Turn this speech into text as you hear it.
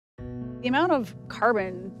The amount of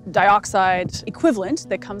carbon dioxide equivalent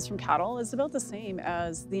that comes from cattle is about the same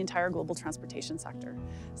as the entire global transportation sector.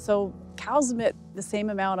 So cows emit the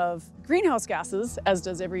same amount of greenhouse gases as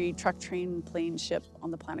does every truck, train, plane, ship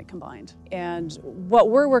on the planet combined. And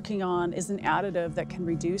what we're working on is an additive that can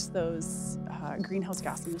reduce those greenhouse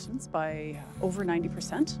gas emissions by over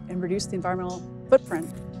 90% and reduce the environmental footprint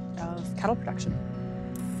of cattle production.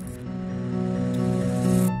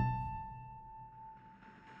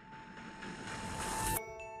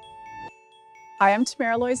 Hi, I'm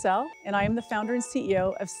Tamara Loisel, and I am the founder and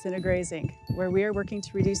CEO of Synergraze Inc, where we are working to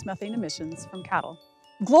reduce methane emissions from cattle.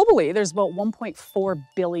 Globally, there's about 1.4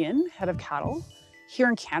 billion head of cattle. Here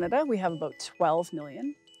in Canada, we have about 12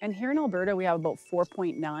 million, and here in Alberta, we have about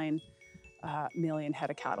 4.9 million head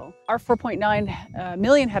of cattle. Our 4.9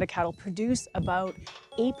 million head of cattle produce about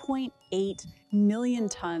 8.8 million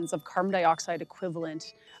tons of carbon dioxide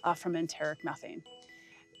equivalent from enteric methane.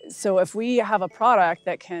 So if we have a product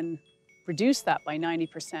that can reduce that by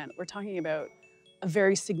 90%, we're talking about a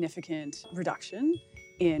very significant reduction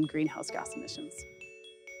in greenhouse gas emissions.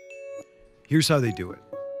 Here's how they do it.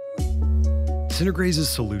 Synergraze's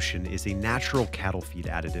solution is a natural cattle feed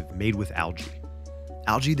additive made with algae.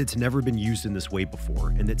 Algae that's never been used in this way before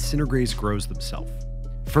and that Synergraze grows themselves.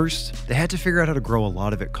 First, they had to figure out how to grow a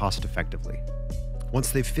lot of it cost effectively.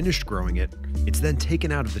 Once they've finished growing it, it's then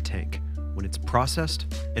taken out of the tank when it's processed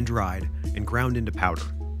and dried and ground into powder.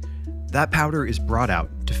 That powder is brought out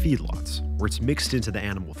to feedlots, where it's mixed into the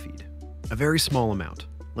animal feed. A very small amount,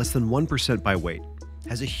 less than 1% by weight,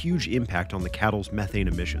 has a huge impact on the cattle's methane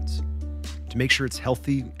emissions. To make sure it's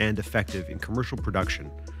healthy and effective in commercial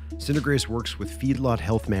production, Synergraze works with feedlot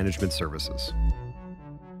health management services.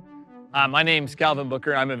 My name's Calvin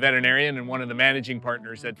Booker. I'm a veterinarian and one of the managing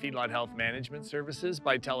partners at Feedlot Health Management Services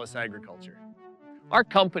by TELUS Agriculture. Our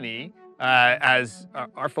company, as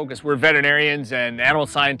our focus, we're veterinarians and animal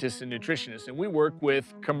scientists and nutritionists, and we work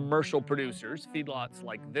with commercial producers, feedlots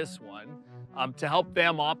like this one, to help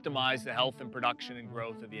them optimize the health and production and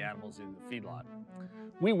growth of the animals in the feedlot.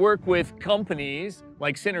 We work with companies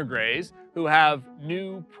like Synergraze who have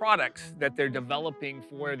new products that they're developing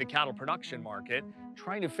for the cattle production market,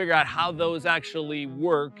 trying to figure out how those actually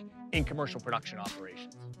work in commercial production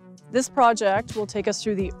operations. This project will take us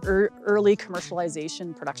through the early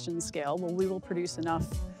commercialization production scale, where we will produce enough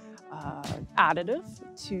additive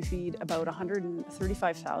to feed about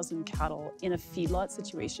 135,000 cattle in a feedlot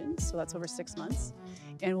situation, so that's over 6 months.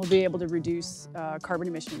 And we'll be able to reduce carbon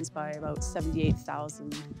emissions by about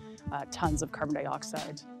 78,000 tons of carbon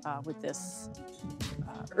dioxide with this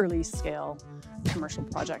early scale commercial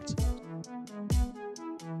project.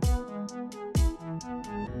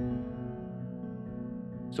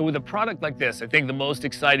 So with a product like this, I think the most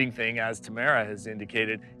exciting thing, as Tamara has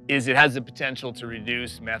indicated, is it has the potential to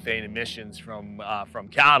reduce methane emissions from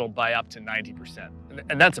cattle by up to 90%.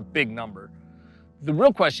 And that's a big number. The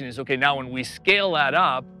real question is, okay, now when we scale that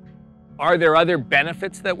up, are there other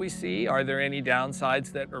benefits that we see? Are there any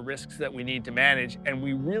downsides that or risks that we need to manage? And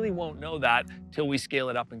we really won't know that till we scale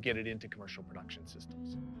it up and get it into commercial production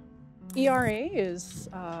systems. ERA is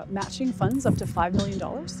matching funds up to $5 million,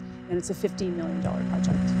 and it's a $15 million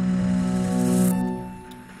project.